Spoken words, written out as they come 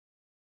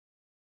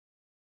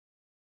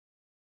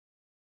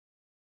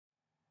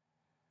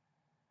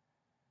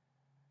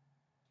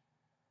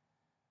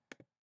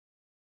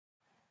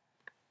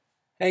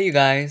Hey you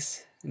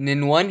guys,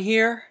 Nin1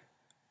 here.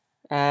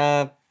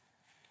 Uh,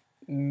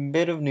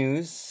 bit of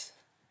news.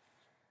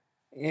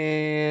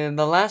 The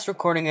last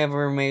recording I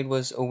ever made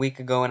was a week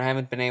ago, and I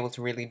haven't been able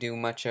to really do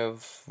much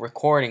of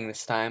recording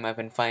this time. I've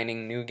been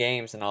finding new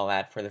games and all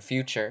that for the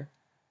future.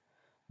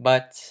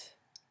 But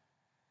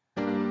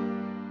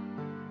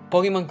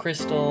Pokemon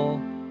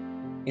Crystal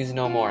is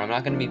no more. I'm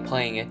not going to be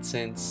playing it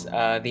since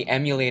the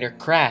emulator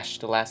crashed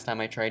the last time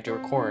I tried to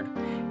record.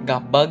 It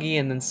got buggy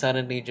and then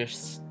suddenly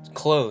just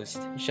closed,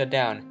 shut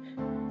down.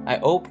 I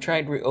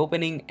tried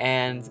reopening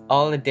and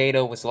all the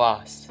data was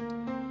lost.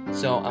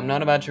 So I'm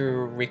not about to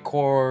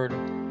record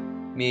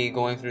me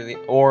going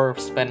through or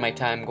spend my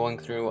time going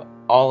through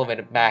all of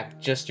it back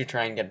just to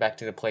try and get back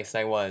to the place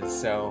I was.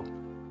 So,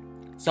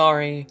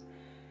 sorry,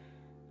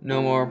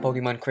 no more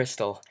Pokemon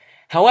Crystal.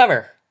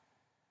 However,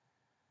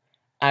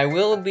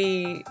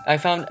 I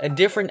found a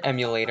different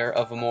emulator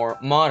of a more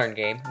modern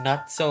game.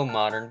 Not so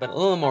modern, but a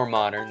little more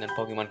modern than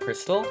Pokemon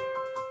Crystal.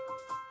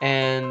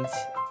 And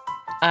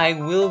I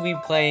will be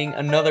playing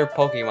another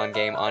Pokemon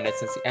game on it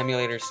since the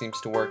emulator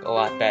seems to work a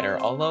lot better,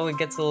 although it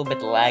gets a little bit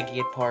laggy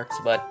at parts,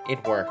 but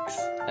it works,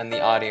 and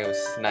the audio's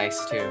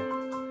nice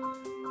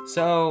too.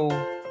 So,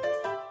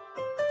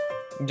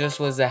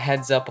 just was a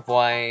heads up of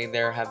why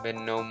there have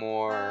been no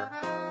more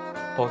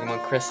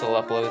Pokemon Crystal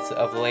uploads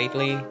of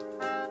lately.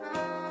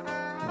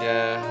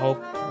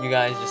 Hope you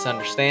guys just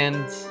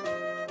understand.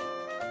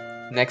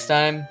 Next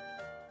time,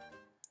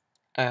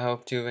 I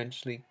hope to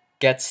eventually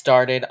get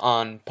started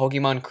on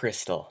Pokemon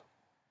Crystal.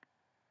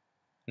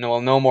 No,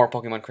 well, no more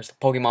Pokemon Crystal.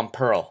 Pokemon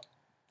Pearl.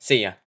 See ya.